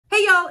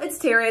y'all, it's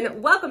Taren.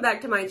 Welcome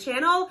back to my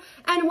channel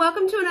and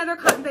welcome to another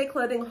Cotton Bay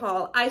clothing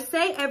haul. I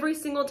say every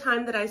single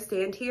time that I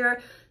stand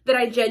here that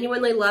I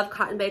genuinely love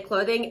Cotton Bay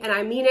clothing, and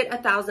I mean it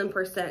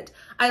 1000%.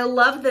 I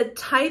love the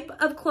type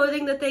of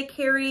clothing that they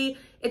carry.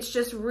 It's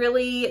just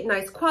really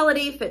nice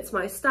quality, fits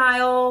my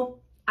style.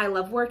 I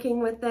love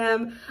working with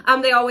them.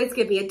 They always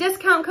give me a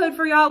discount code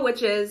for y'all,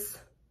 which is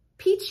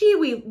peachy.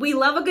 We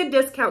love a good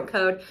discount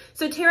code.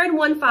 So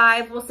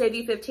Taren15 will save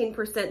you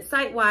 15%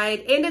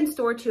 site-wide and in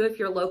store too if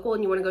you're local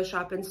and you want to go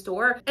shop in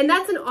store. And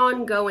that's an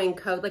ongoing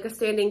code, like a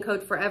standing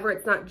code forever.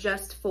 It's not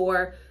just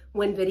for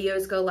when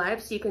videos go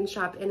live, so you can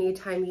shop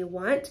anytime you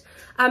want.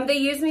 They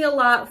use me a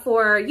lot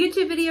for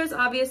YouTube videos,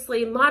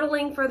 obviously,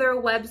 modeling for their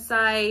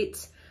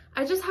website.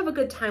 I just have a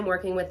good time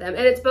working with them,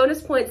 and it's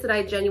bonus points that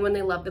I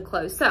genuinely love the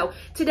clothes. So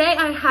today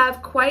I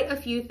have quite a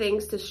few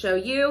things to show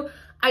you.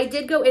 I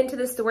did go into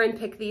the store and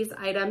pick these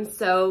items,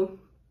 so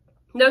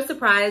no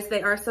surprise,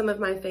 they are some of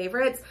my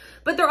favorites,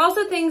 but they're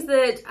also things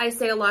that I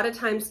say a lot of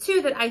times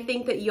too that I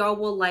think that y'all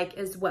will like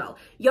as well.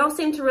 Y'all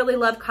seem to really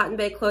love Cotton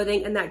Bay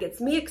clothing, and that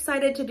gets me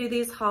excited to do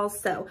these hauls,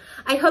 so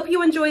I hope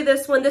you enjoy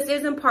this one. This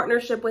is in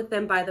partnership with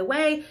them, by the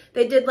way.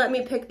 They did let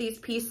me pick these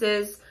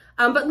pieces,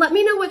 but let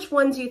me know which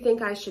ones you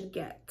think I should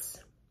get,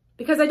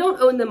 because I don't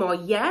own them all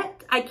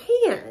yet. I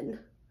can.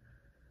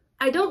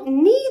 I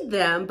don't need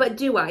them, but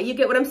do I? You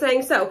get what I'm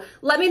saying? So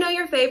let me know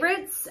your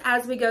favorites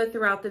as we go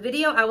throughout the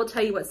video. I will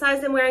tell you what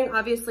size I'm wearing.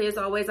 Obviously, as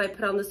always, I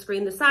put on the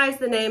screen the size,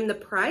 the name, the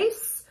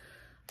price,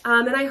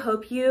 and I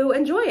hope you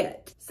enjoy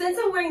it. Since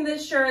I'm wearing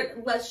this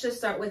shirt, let's just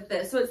start with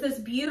this. So it's this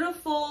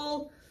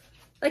beautiful,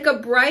 like a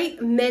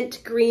bright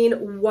mint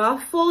green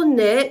waffle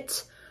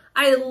knit.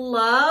 I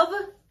love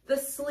the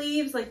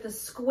sleeves, like the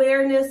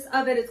squareness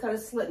of it. It's got a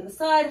slit in the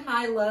side,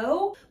 high,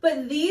 low.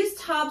 But these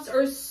tops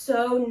are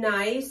so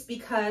nice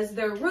because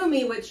they're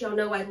roomy, which y'all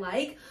know I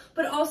like.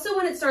 But also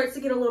when it starts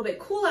to get a little bit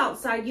cool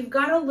outside, you've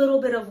got a little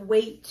bit of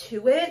weight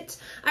to it.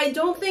 I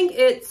don't think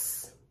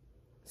it's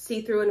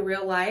see-through in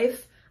real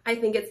life. I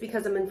think it's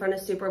because I'm in front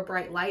of super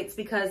bright lights,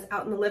 because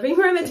out in the living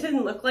room, it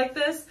didn't look like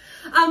this.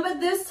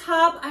 But this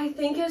top I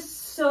think is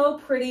so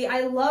pretty.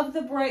 I love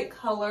the bright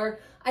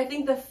color. I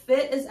think the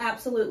fit is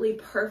absolutely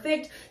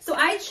perfect. So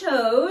I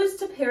chose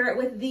to pair it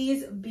with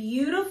these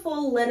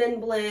beautiful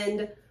linen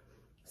blend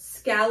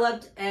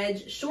scalloped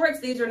edge shorts.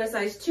 These are in a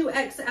size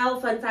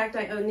 2XL. Fun fact,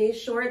 I own these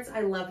shorts.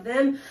 I love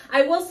them.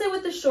 I will say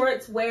with the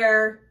shorts,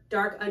 wear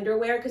dark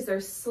underwear because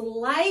they're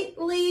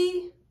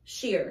slightly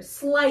sheer,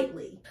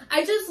 slightly.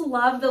 I just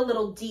love the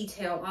little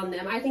detail on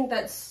them. I think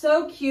that's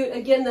so cute.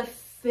 Again, the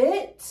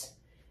fit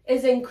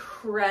is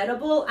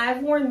incredible.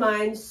 I've worn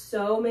mine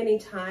so many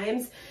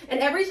times, and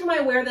every time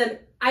I wear them,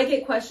 I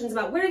get questions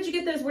about, where did you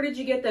get those? Where did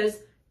you get those?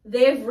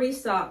 They have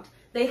restocked.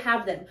 They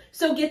have them.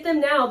 So get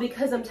them now,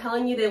 because I'm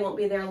telling you, they won't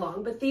be there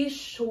long. But these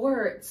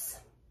shorts,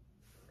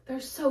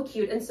 they're so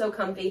cute and so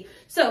comfy.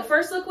 So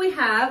first look we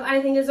have,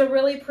 I think, is a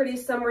really pretty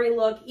summery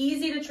look,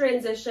 easy to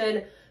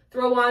transition.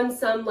 Throw on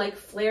some like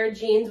flared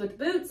jeans with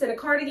boots and a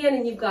cardigan,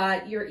 and you've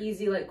got your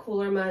easy like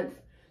cooler month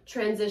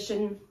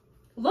transition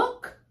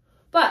look.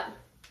 But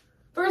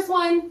first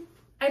one,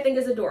 I think,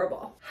 is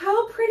adorable.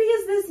 How pretty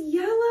is this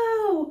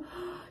yellow?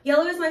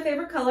 Yellow is my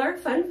favorite color,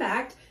 fun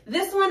fact.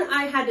 This one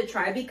I had to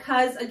try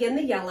because, again,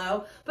 the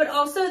yellow, but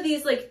also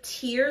these like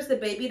tiers, the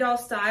baby doll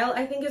style,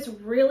 I think is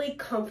really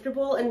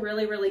comfortable and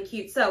really, really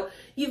cute. So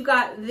you've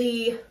got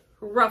the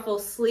ruffle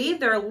sleeve.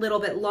 They're a little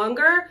bit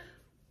longer.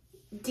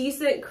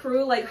 Decent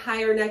crew, like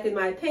higher neck in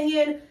my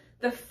opinion.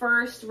 The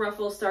first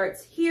ruffle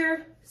starts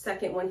here,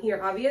 second one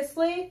here,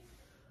 obviously.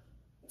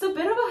 It's a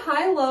bit of a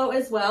high-low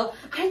as well.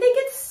 I think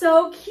it's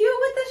so cute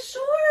with the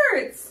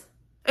shorts.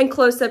 And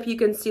close up, you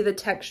can see the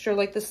texture,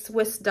 like the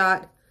Swiss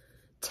dot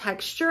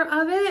texture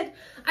of it.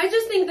 I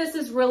just think this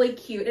is really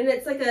cute. And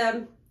it's like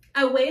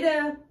a way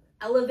to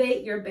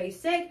elevate your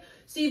basic.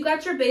 So you've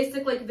got your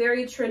basic, like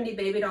very trendy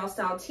baby doll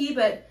style tee,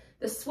 but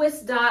the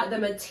Swiss dot, the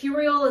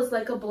material is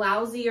like a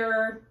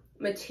blousier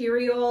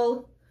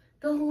material.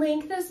 The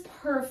length is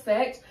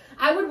perfect.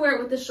 I would wear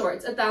it with the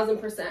shorts,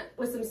 1000%.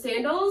 With some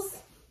sandals.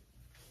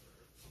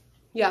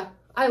 Yeah,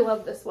 I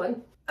love this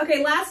one.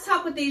 Okay, last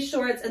top with these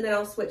shorts, and then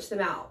I'll switch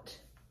them out.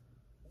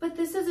 But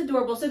this is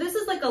adorable. So this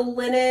is like a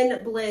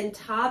linen blend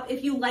top.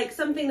 If you like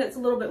something that's a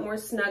little bit more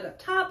snug up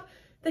top,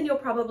 then you'll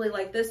probably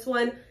like this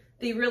one.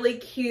 The really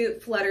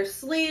cute flutter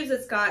sleeves.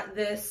 It's got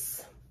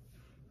this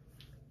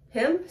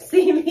hem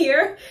seam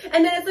here,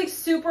 and then it's like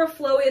super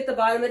flowy at the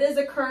bottom. It is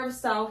a curved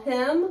style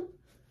hem,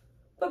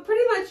 but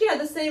pretty much, yeah,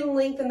 the same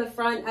length in the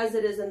front as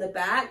it is in the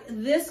back.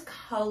 This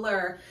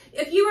color,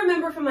 if you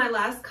remember from my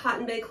last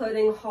Cotton Bay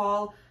clothing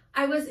haul,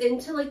 I was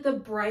into like the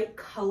bright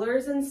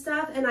colors and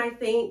stuff, and I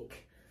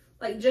think,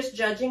 like, just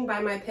judging by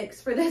my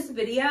picks for this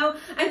video,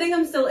 I think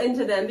I'm still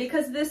into them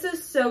because this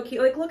is so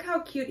cute. Like, look how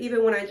cute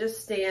even when I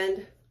just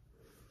stand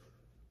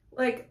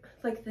like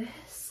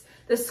this.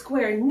 The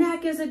square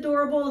neck is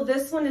adorable.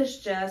 This one is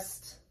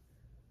just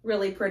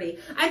really pretty.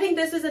 I think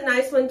this is a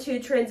nice one to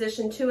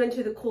transition to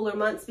into the cooler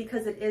months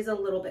because it is a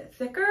little bit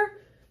thicker.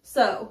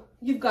 So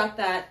you've got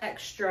that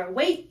extra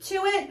weight to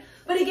it.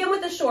 But again,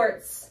 with the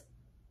shorts,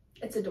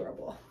 It's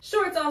adorable.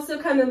 Shorts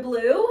also come in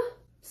blue,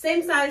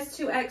 same size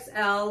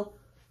 2XL.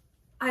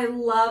 I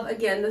love,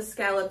 again, the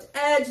scalloped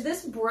edge.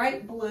 This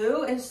bright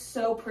blue is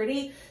so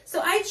pretty.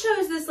 So I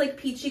chose this like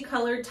peachy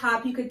colored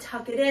top. You could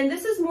tuck it in.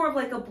 This is more of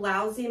like a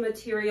blousey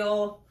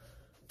material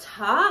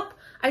top.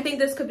 I think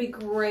this could be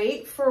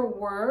great for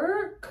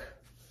work.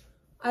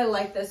 I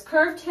like this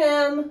curved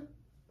hem.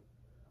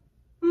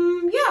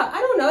 Yeah, I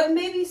don't know. It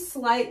may be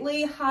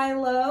slightly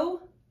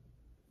high-low.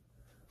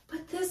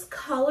 But this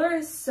color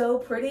is so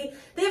pretty.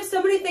 They have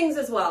so many things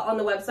as well on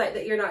the website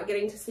that you're not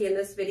getting to see in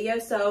this video,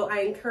 so I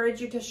encourage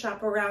you to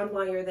shop around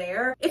while you're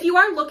there. If you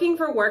are looking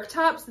for work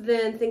tops,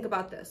 then think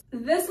about this.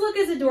 This look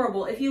is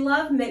adorable. If you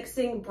love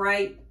mixing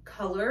bright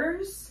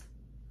colors,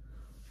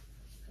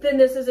 then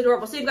this is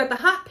adorable. So you've got the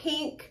hot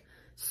pink,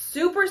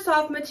 super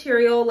soft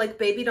material, like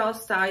baby doll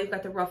style. You've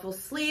got the ruffle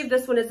sleeve.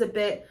 This one is a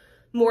bit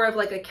more of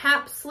like a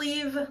cap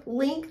sleeve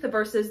length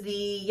versus the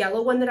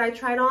yellow one that I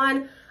tried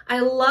on. I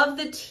love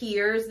the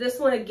tiers. This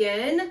one,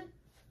 again,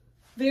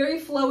 very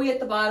flowy at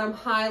the bottom,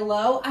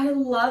 high-low. I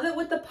love it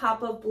with the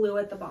pop of blue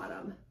at the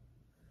bottom.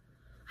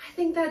 I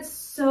think that's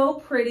so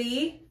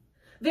pretty.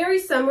 Very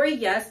summery,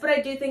 yes, but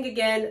I do think,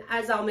 again,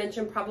 as I'll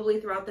mention probably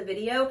throughout the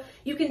video,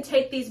 you can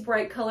take these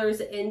bright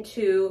colors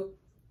into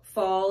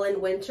fall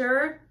and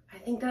winter. I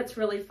think that's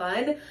really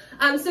fun.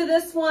 So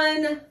this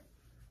one,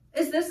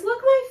 is this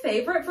look my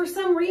favorite? For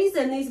some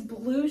reason, these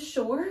blue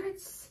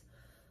shorts,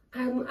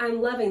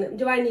 I'm loving them.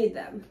 Do I need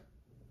them?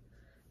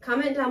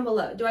 Comment down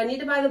below. Do I need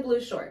to buy the blue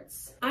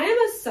shorts? I am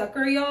a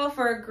sucker, y'all,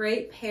 for a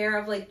great pair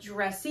of like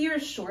dressier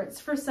shorts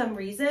for some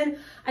reason.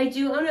 I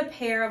do own a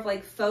pair of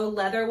like faux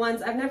leather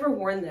ones. I've never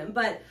worn them,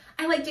 but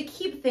I like to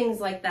keep things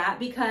like that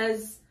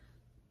because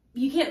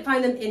you can't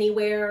find them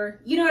anywhere.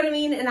 You know what I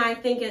mean? And I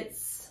think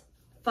it's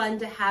fun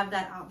to have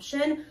that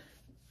option.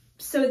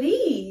 So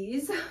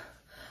these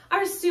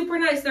are super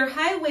nice. They're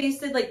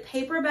high-waisted, like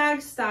paper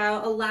bag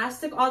style,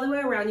 elastic all the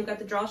way around. You've got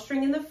the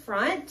drawstring in the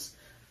front,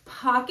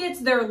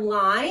 pockets, they're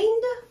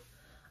lined.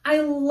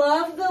 I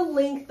love the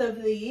length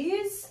of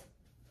these.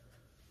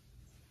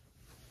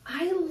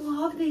 I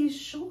love these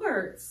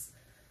shorts.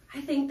 I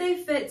think they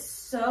fit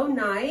so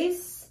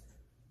nice.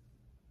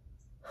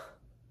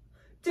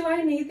 Do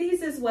I need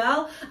these as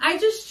well? I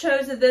just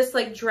chose this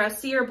like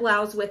dressier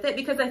blouse with it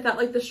because I felt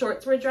like the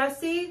shorts were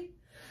dressy.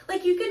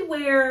 Like you could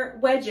wear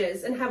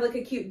wedges and have like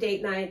a cute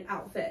date night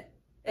outfit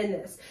in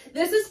this.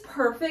 This is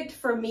perfect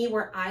for me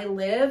where I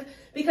live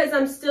because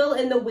I'm still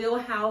in the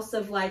wheelhouse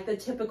of like the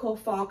typical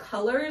fall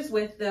colors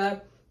with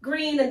the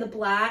green and the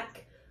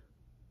black,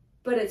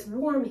 but it's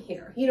warm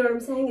here. You know what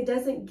I'm saying? It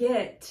doesn't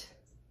get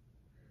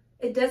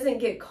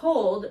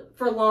cold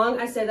for long.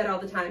 I say that all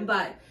the time,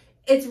 but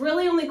it's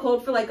really only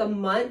cold for like a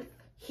month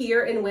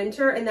here in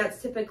winter, and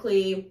that's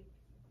typically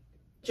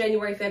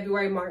January,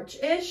 February,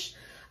 March-ish.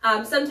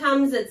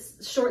 Sometimes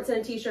it's shorts and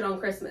a t-shirt on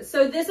Christmas.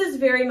 So this is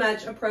very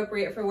much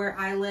appropriate for where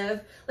I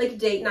live, like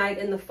date night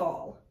in the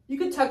fall. You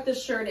could tuck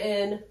this shirt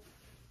in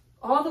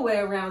all the way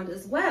around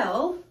as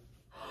well.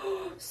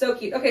 So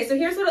cute. Okay, so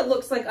here's what it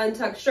looks like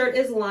untucked. Shirt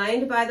is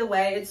lined, by the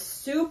way. It's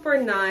super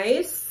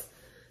nice.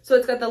 So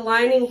it's got the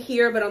lining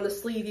here, but on the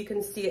sleeve you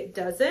can see it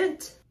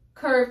doesn't.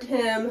 Curved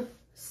hem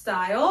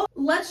style.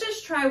 Let's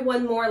just try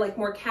one more, like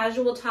more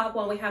casual top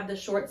while we have the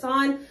shorts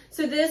on.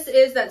 So this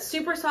is that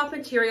super soft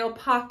material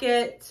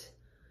pocket.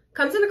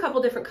 Comes in a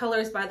couple different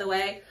colors, by the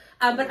way.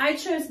 But I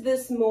chose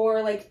this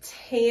more like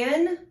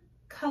tan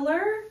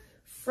color.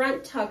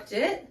 Front tucked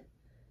it.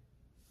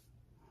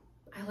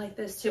 I like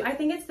this too. I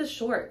think it's the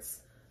shorts,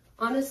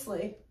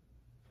 honestly.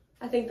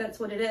 I think that's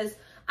what it is.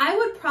 I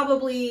would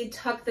probably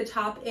tuck the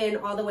top in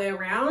all the way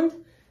around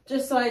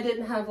just so I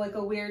didn't have like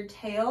a weird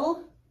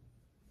tail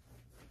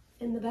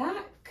in the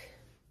back.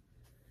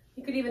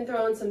 You could even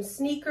throw in some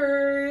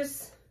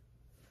sneakers.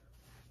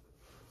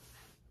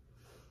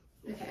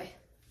 Okay.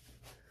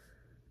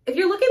 If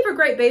you're looking for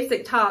great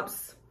basic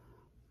tops,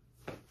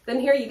 then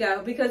here you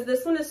go, because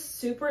this one is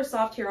super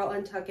soft. Here, I'll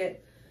untuck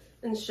it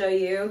and show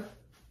you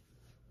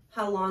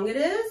how long it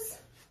is.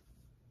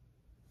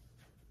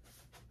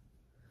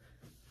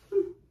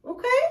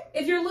 Okay.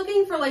 If you're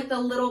looking for like the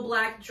little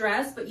black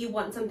dress, but you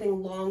want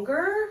something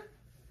longer,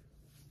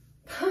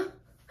 then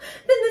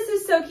this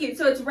is so cute.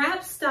 So it's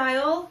wrap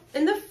style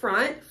in the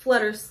front,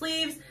 flutter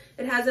sleeves.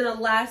 It has an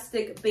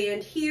elastic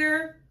band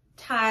here,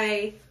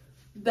 tie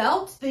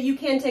belt that you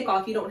can take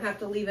off. You don't have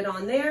to leave it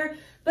on there,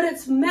 but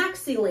it's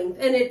maxi length,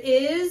 and it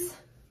is,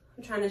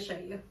 I'm trying to show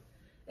you,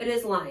 it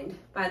is lined,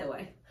 by the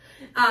way.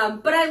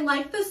 But I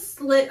like the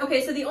slit.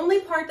 Okay, so the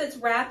only part that's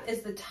wrapped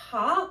is the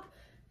top,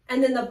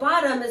 and then the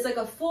bottom is like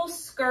a full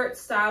skirt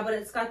style, but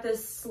it's got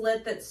this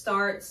slit that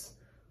starts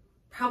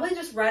probably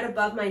just right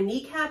above my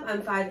kneecap.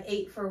 I'm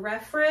 5'8" for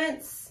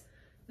reference.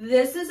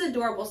 This is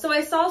adorable. So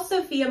I saw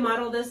Sophia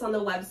model this on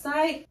the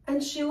website,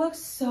 and she looks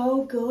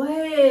so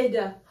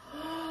good.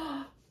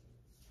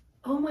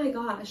 Oh my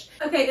gosh.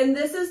 Okay, and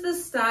this is the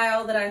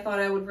style that I thought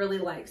I would really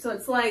like. So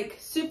it's like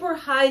super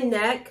high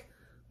neck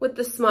with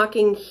the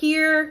smocking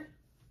here.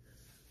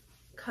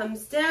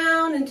 Comes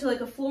down into like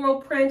a floral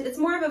print. It's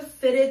more of a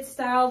fitted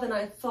style than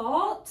I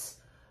thought,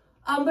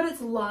 but it's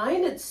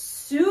lined. It's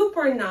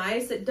super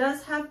nice. It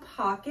does have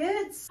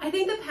pockets. I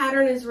think the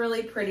pattern is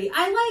really pretty.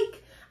 I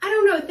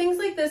don't know, things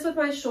like this with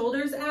my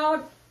shoulders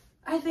out,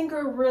 I think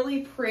are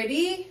really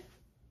pretty.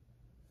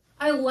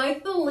 I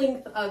like the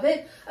length of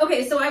it.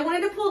 Okay, so I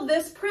wanted to pull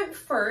this print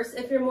first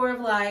if you're more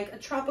of like a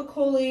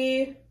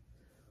tropical-y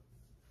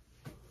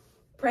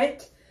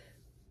print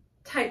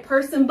type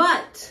person,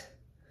 but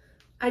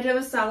I do have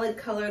a solid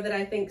color that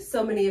I think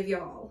so many of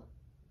y'all,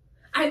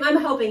 I'm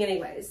hoping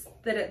anyways,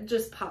 that it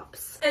just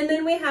pops. And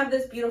then we have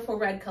this beautiful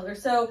red color.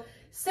 So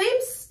same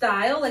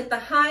style, like the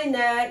high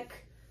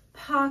neck,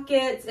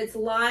 pockets, it's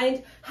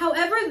lined.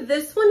 However,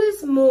 this one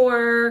is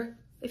more,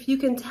 if you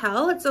can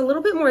tell, it's a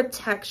little bit more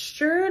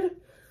textured.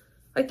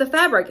 Like the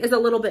fabric is a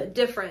little bit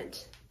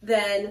different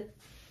than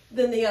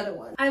the other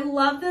one. I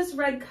love this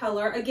red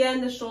color.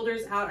 Again, the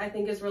shoulders out I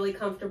think is really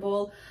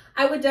comfortable.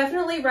 I would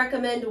definitely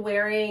recommend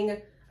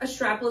wearing a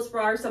strapless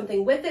bra or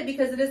something with it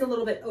because it is a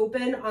little bit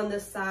open on the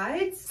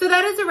sides. So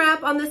that is a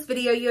wrap on this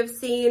video. You have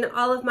seen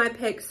all of my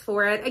picks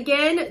for it.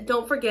 Again,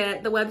 don't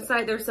forget the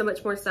website, there's so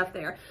much more stuff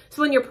there.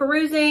 So when you're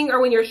perusing or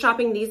when you're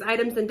shopping these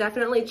items, then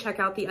definitely check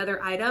out the other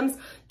items.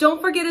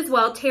 Don't forget as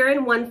well,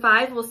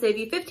 Taren15 will save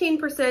you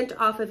 15%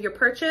 off of your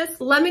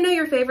purchase. Let me know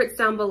your favorites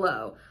down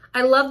below.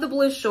 I love the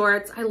blue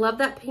shorts. I love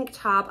that pink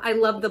top. I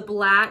love the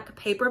black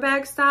paper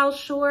bag style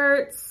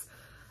shorts.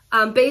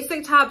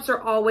 Basic tops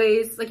are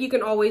always, like you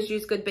can always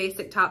use good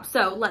basic tops.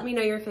 So let me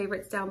know your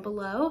favorites down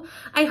below.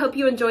 I hope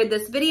you enjoyed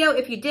this video.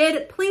 If you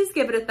did, please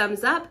give it a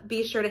thumbs up.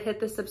 Be sure to hit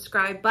the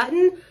subscribe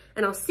button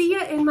and I'll see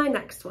you in my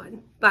next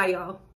one. Bye y'all.